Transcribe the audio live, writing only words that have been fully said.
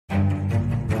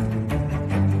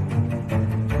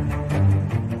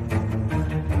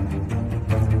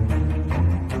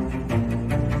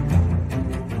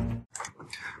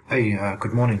Hey,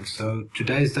 good morning. So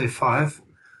today is day 5.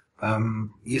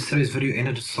 Yesterday's video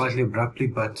ended slightly abruptly,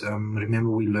 but remember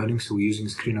we're learning, so we're using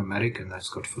Screen-O-Matic, and that's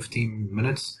got 15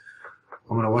 minutes.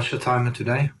 I'm going to watch the timer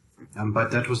today,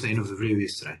 but that was the end of the video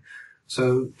yesterday.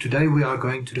 So today we are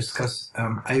going to discuss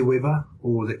Aweber,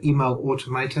 or the email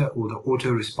automator, or the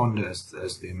autoresponder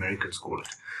as the Americans call it.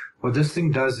 What this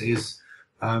thing does is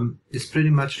it's pretty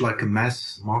much like a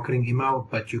mass marketing email,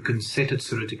 but you can set it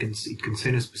so that it can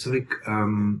send a specific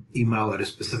email at a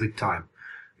specific time.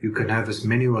 You can have as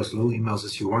many or as little emails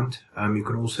as you want. You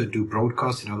can also do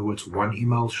broadcasts, in other words, one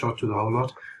email shot to the whole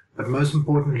lot. But most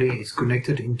importantly, it's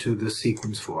connected into this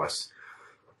sequence for us.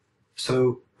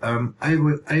 So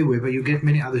Aweber, you get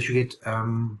many others. You get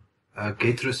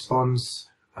get response.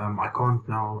 I can't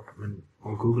now.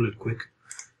 I'll Google it quick.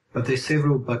 But there's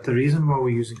several, but the reason why we're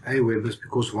using Aweber is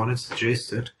because one, it's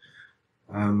suggested.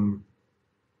 Because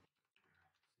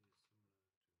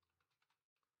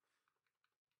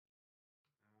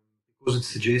it's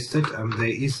suggested, there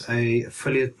is a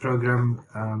affiliate program,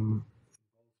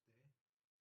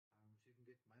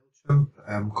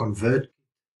 MailChimp, Convert,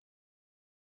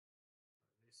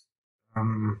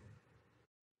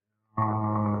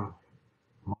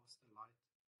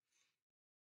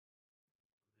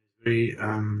 very,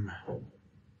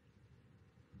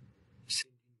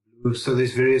 so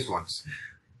there's various ones.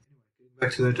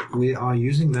 Back to that, we are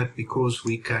using that because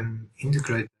we can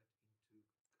integrate.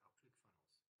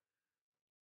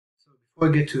 So before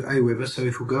I get to Aweber, so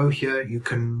if we go here, you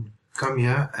can come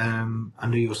here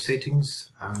under your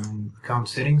settings, account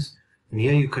settings, and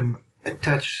here you can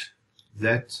attach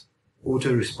that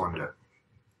autoresponder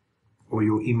or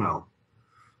your email.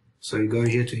 So you go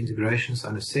here to integrations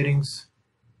under settings,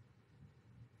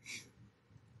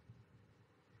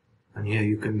 and here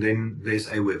you can there's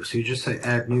Aweber. So you just say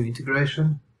add new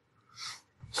integration.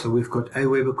 So we've got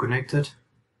Aweber connected.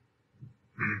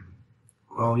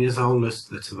 Well, here's a whole list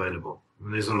that's available.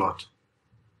 And there's a lot.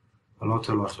 A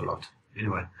lot.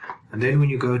 Anyway, and then when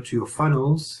you go to your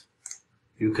funnels,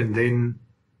 you can then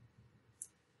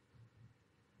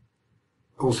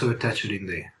also attach it in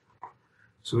there.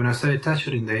 So when I say attach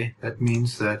it in there, that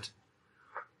means that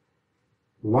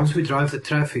once we drive the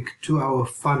traffic to our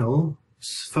funnel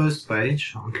first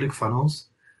page on ClickFunnels,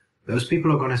 those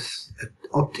people are going to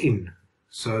opt in.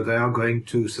 So they are going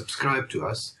to subscribe to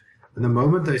us. And the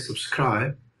moment they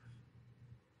subscribe,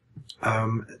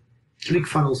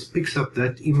 ClickFunnels picks up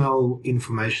that email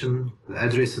information, the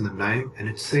address and the name, and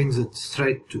it sends it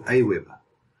straight to Aweber.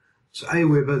 So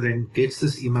Aweber then gets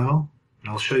this email,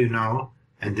 and I'll show you now,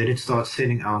 and then it starts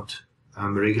sending out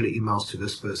regular emails to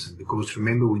this person, because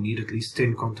remember, we need at least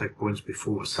 10 contact points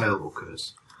before a sale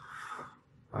occurs.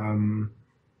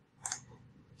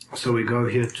 So we go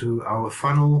here to our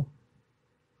funnel,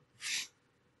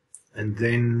 and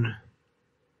then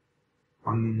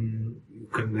you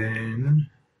can then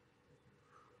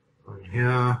on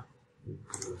here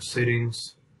go to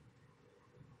settings,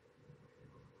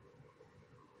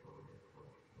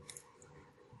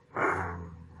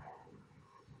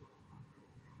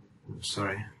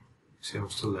 sorry, see, I'm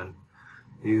still there.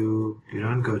 You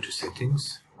don't go to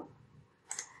settings.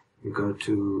 You go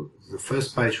to the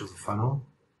first page of the funnel.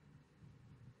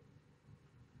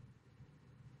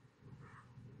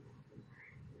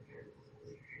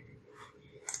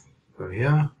 Go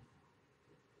here.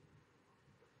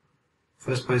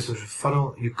 First page of the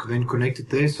funnel, you can then connect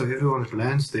it there, so everyone that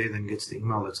lands there then gets the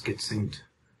email that gets sent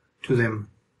to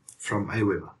them from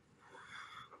Aweber.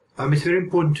 It's very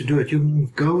important to do it. You can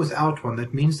go without one.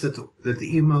 That means that the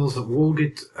emails that will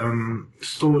get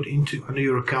stored under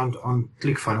your account on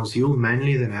ClickFunnels, you'll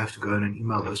manually then have to go in and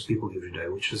email those people every day,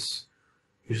 which is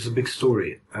a big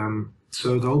story.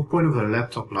 So the whole point of a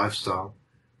laptop lifestyle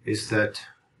is that,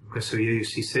 okay, so here you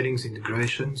see settings,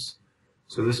 integrations.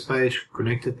 So this page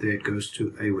connected there, it goes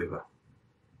to Aweber.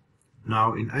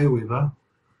 Now in Aweber,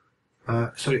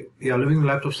 living the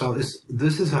laptop style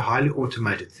this is a highly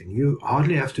automated thing. You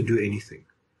hardly have to do anything.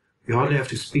 You hardly have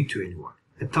to speak to anyone.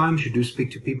 At times you do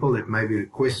speak to people that maybe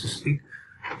request to speak,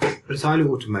 but it's highly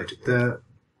automated,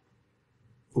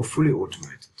 or fully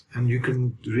automated, and you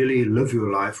can really live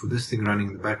your life with this thing running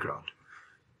in the background.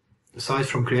 Aside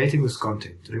from creating this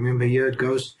content, remember here it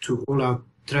goes to all our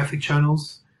traffic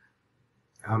channels.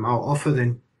 Our offer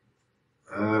then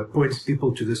points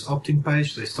people to this opt-in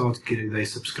page. They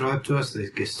subscribe to us,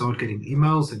 they start getting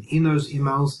emails, and in those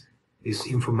emails is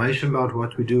information about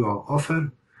what we do, our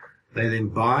offer. They then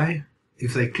buy.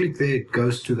 If they click there, it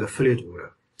goes to the affiliate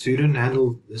order. So you don't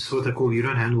handle, this is what they call, you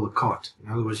don't handle a cart.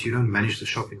 In other words, you don't manage the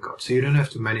shopping cart. So you don't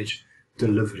have to manage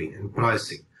delivery and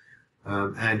pricing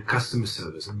and customer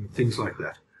service and things like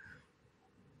that.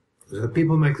 So the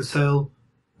people make the sale.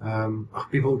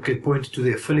 People get pointed to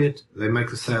the affiliate. They make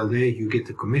the sale there. You get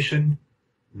the commission.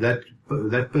 That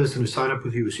person who signed up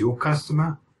with you is your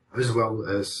customer, as well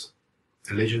as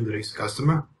a legendary's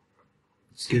customer.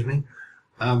 Excuse me.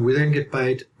 We then get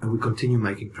paid, and we continue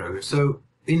making progress. So,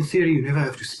 in theory, you never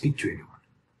have to speak to anyone.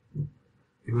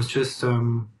 You must just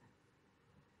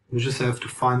you just have to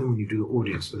find them when you do the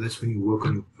audience. So that's when you work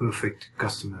on your perfect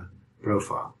customer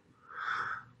profile.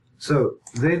 So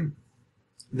then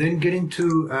getting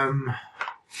to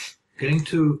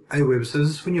Aweber. So this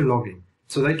is when you log in.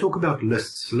 So they talk about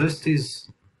lists. List is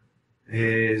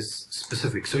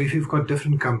specific. So if you've got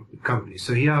different companies.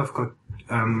 So here I've got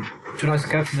tonight's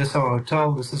captain. This is our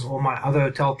hotel. This is all my other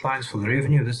hotel clients for the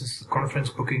revenue. This is the conference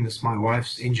booking. This is my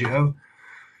wife's NGO.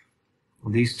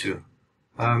 These two.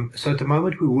 So at the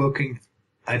moment we're working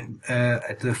at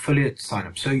the affiliate sign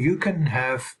up. So you can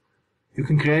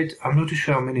create, I'm not too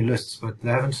sure how many lists, but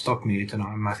they haven't stopped me yet, and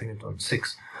I think it's on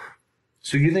 6.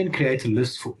 So you then create a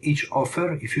list for each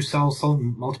offer. If you sell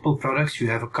multiple products, you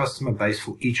have a customer base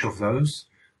for each of those.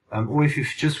 Or if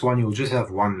you've just one, you'll just have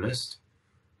one list.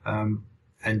 And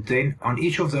then on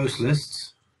each of those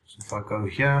lists, so if I go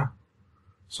here,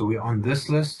 so we're on this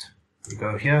list, we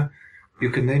go here, you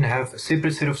can then have a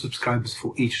separate set of subscribers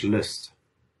for each list.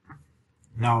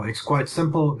 Now it's quite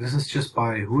simple. This is just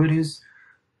by who it is.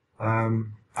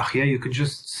 Here you can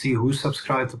just see who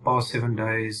subscribed the past 7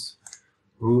 days,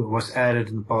 who was added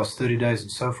in the past 30 days, and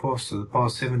so forth. So the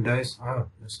past 7 days,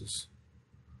 this is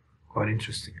quite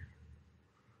interesting.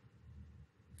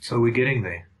 So we're getting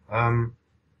there.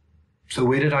 So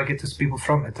where did I get these people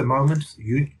from? At the moment,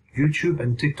 YouTube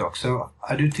and TikTok. So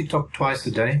I do TikTok twice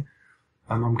a day.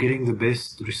 I'm getting the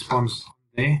best response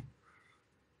there.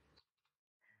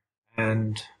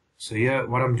 And so here,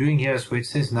 what I'm doing here is where it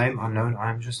says name unknown,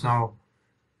 I'm just now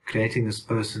creating this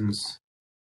person's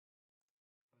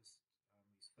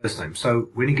first name. So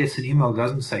when he gets an email, it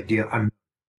doesn't say dear unknown.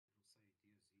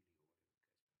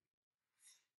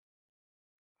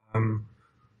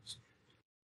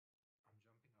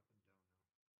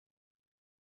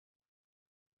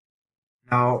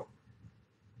 Now,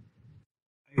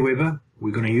 Aweber,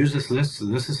 we're going to use this list. So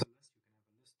this is a list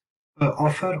per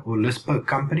offer or list per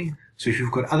company. So if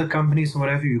you've got other companies or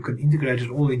whatever, you can integrate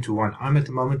it all into one. I'm at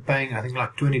the moment paying, I think,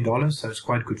 like $20, so it's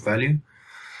quite good value.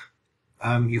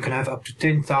 You can have up to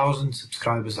 10,000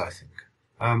 subscribers, I think.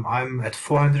 I'm at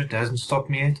 400, it hasn't stopped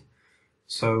me yet.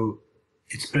 So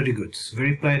it's pretty good. It's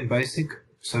very plain basic.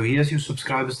 So here's your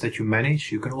subscribers that you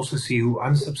manage. You can also see who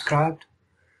unsubscribed.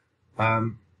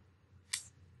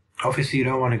 Obviously, you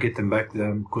don't want to get them back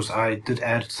because I did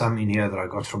add some in here that I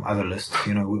got from other lists.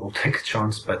 You know, we all take a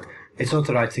chance, but it's not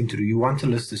the right thing to do. You want a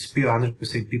list to spew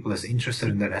 100% people that's interested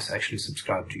in that has actually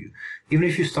subscribed to you. Even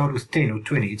if you start with 10 or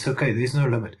 20, it's okay. There's no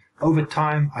limit. Over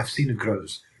time, I've seen it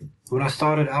grows. When I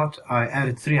started out, I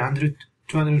added 300,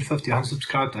 250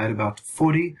 unsubscribed. I had about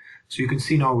 40. So you can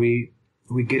see now we're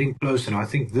getting closer. Now I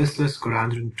think this list got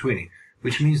 120.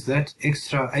 Which means that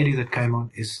extra 80 that came on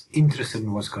is interested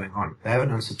in what's going on. They haven't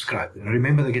unsubscribed. And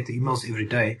remember, they get the emails every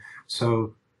day,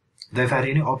 so they've had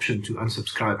any option to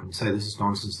unsubscribe and say this is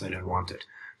nonsense, they don't want it.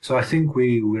 So I think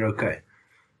we're okay.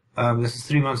 This is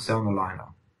 3 months down the line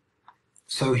now.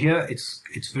 So here it's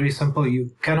very simple.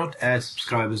 You cannot add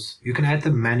subscribers. You can add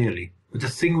them manually. But the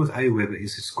thing with Aweber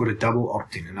is it's got a double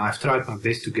opt-in, and I've tried my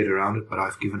best to get around it, but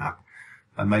I've given up.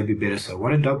 Maybe better so.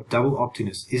 What a double opt-in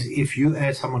is if you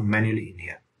add someone manually in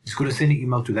here, it's going to send an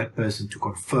email to that person to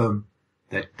confirm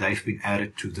that they've been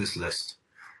added to this list.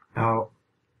 Now,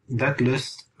 that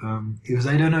list, if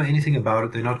they don't know anything about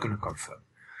it, they're not going to confirm.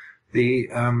 The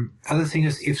other thing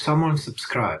is if someone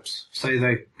subscribes, say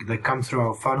they come through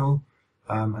our funnel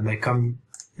and they come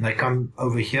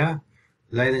over here,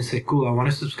 they then say, cool, I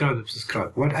want to subscribe.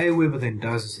 What Aweber then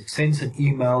does is it sends an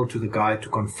email to the guy to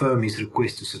confirm his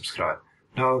request to subscribe.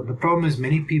 Now, the problem is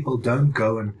many people don't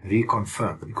go and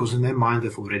reconfirm because in their mind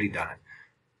they've already done it.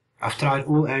 I've tried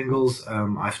all angles.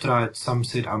 I've tried, some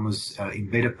said I must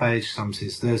embed a page, some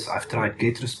says this. I've tried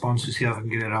get response to see if I can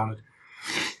get around it.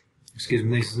 Excuse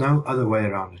me, there's no other way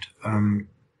around it.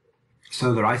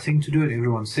 So the right thing to do it,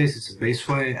 everyone says it's the best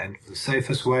way and the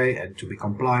safest way and to be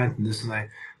compliant and this and that.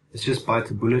 It's just bite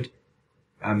the bullet.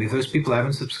 If those people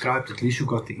haven't subscribed, at least you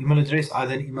got the email address. I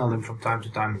then email them from time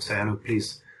to time and say, hello,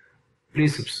 please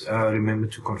remember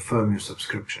to confirm your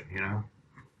subscription. You know,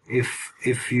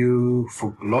 if you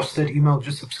lost that email,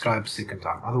 just subscribe a second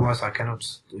time. Otherwise, I cannot.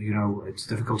 You know, it's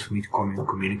difficult for me to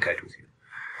communicate with you.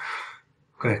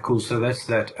 Okay, cool. So that's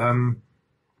that.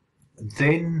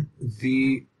 Then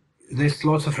there's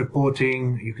lots of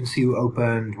reporting. You can see who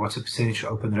opened, what's the percentage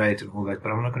open rate and all that,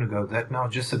 but I'm not going to go with that now.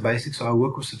 Just the basics. So I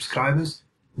work with subscribers.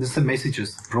 This is the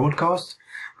messages. Broadcast.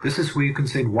 This is where you can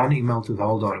send one email to the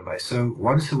whole database. So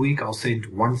once a week, I'll send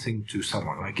one thing to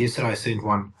someone. Like yesterday, I sent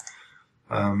one,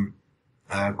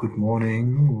 good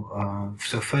morning.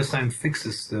 So first name fix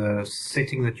is the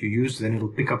setting that you use. Then it'll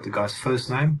pick up the guy's first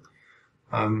name.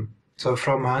 So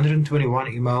from 121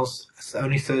 emails, it's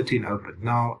only 13 open.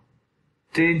 Now,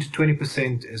 10 to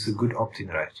 20% is a good opt-in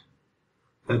rate.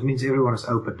 That means everyone has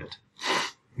opened it.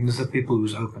 And these are people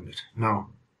who's opened it. Now,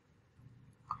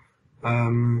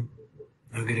 I'm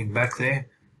getting back there.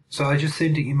 So I just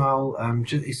sent an email.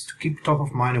 It's to keep top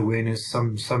of mind awareness.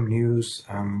 Some news.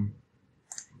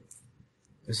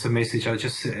 It's a message. I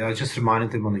just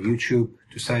reminded them on the YouTube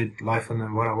to say live on the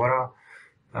Wara.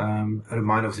 A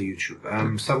reminder of the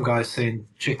YouTube. Some guys saying,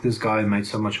 check this guy made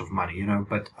so much of money, you know,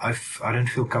 but I don't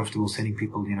feel comfortable sending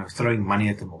people, you know, throwing money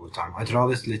at them all the time. I'd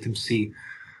rather let them see,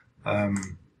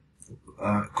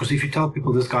 because if you tell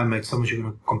people this guy made so much, you're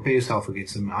going to compare yourself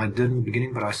against them. I did in the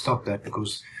beginning, but I stopped that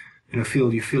because, you know,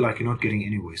 you feel like you're not getting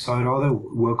anywhere. So I'd rather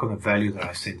work on the value that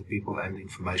I send to people and the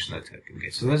information that they can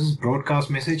get. So this is broadcast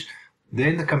message.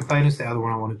 Then the campaign is the other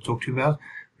one I want to talk to you about.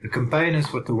 The campaign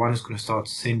is what the one is going to start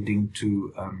sending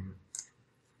to,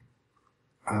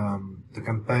 the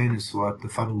campaign is what the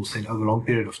funnel will send over a long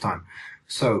period of time.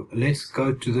 So let's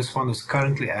go to this one that's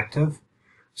currently active.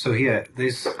 So here,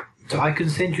 so I can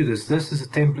send you this. This is a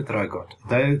template that I got.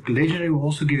 Legendary will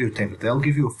also give you a template. They'll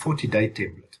give you a 40-day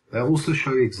template. They'll also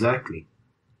show you exactly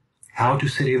how to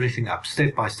set everything up,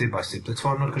 step by step by step. That's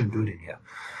why I'm not going to do it in here.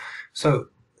 So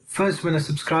first, when they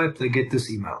subscribe, they get this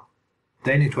email.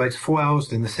 Then it waits 4 hours,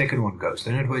 then the second one goes.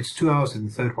 Then it waits 2 hours, and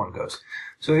the third one goes.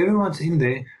 So everyone's in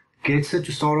there, gets it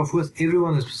to start off with.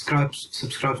 Everyone that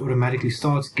subscribes automatically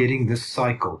starts getting this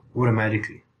cycle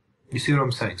automatically. You see what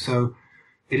I'm saying? So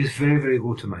it is very, very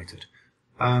automated.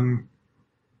 The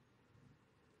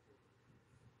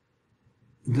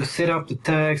setup, the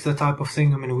tags, that type of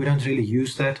thing, I mean, we don't really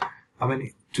use that. I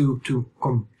mean, to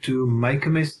make a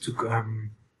message, to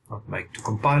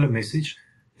compile a message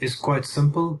is quite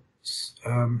simple. It's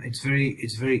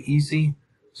very easy.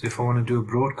 So if I want to do a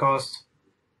broadcast,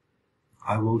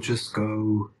 I will just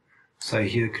go say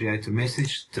here, create a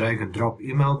message, drag and drop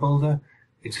email builder.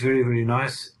 It's very, very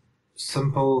nice,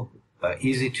 simple,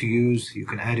 easy to use. You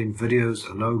can add in videos,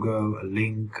 a logo, a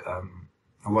link,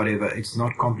 whatever. It's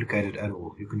not complicated at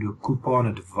all. You can do a coupon,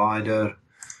 a divider.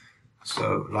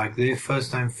 So like there,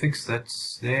 first time fix,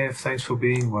 that's there. Thanks for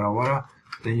being Wara Wara.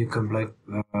 Then you can like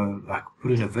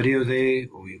put in a video there,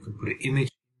 or you can put an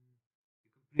image.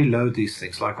 You can preload these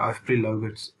things. Like I've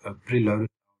preloaded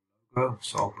logo,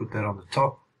 so I'll put that on the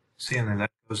top. See, and then that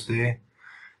goes there.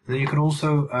 And then you can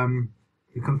also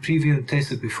you can preview and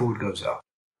test it before it goes out.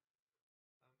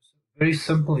 Very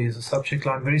simple. Here's a subject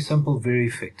line. Very simple, very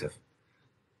effective. I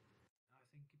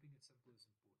think keeping it simple is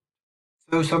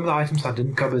important. So some of the items I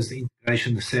didn't cover is the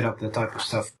integration, the setup, that type of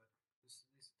stuff.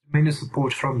 Tremendous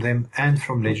support from them and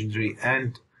from Legendary,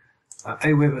 and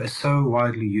Aweber is so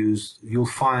widely used. You'll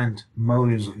find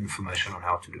millions of information on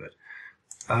how to do it.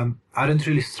 I didn't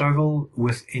really struggle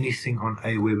with anything on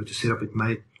Aweber to set up. It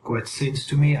made quite sense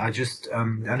to me. I just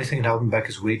the only thing that held me back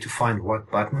is where to find what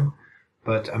button.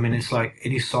 But I mean, it's like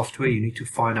any software. You need to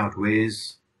find out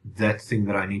where's that thing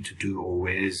that I need to do, or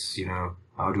where's, you know,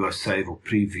 how do I save or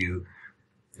preview.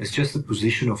 It's just the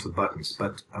position of the buttons.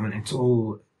 But I mean, it's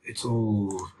all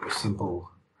a simple,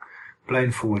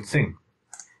 plain forward thing.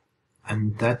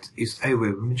 And that is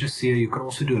Aweber. Let me just see here. You can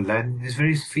also do a landing. There's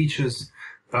various features,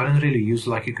 but I don't really use,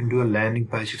 like you can do a landing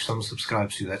page if someone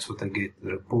subscribes to you. That's what they get.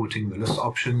 The reporting, the list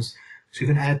options. So you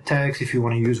can add tags if you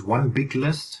want to use one big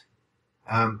list.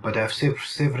 But have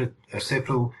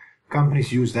several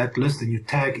companies use that list, and you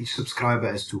tag each subscriber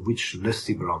as to which list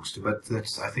he belongs to. But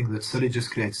I think that's silly.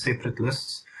 Just create separate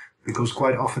lists, because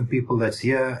quite often people that's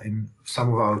here in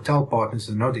some of our hotel partners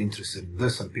are not interested in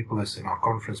this, and people that's in our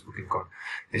conference booking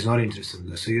is not interested in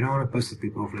this. So you don't want to piss the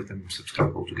people off, let them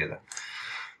subscribe altogether.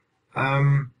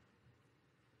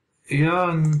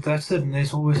 Yeah, and that's it. And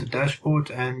there's always a dashboard,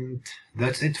 and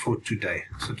that's it for today.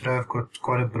 So today I've got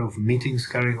quite a bit of meetings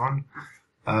carrying on.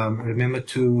 Remember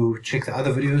to check the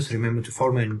other videos. Remember to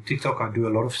follow me on TikTok. I do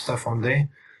a lot of stuff on there.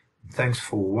 Thanks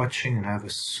for watching, and have a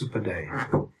super day.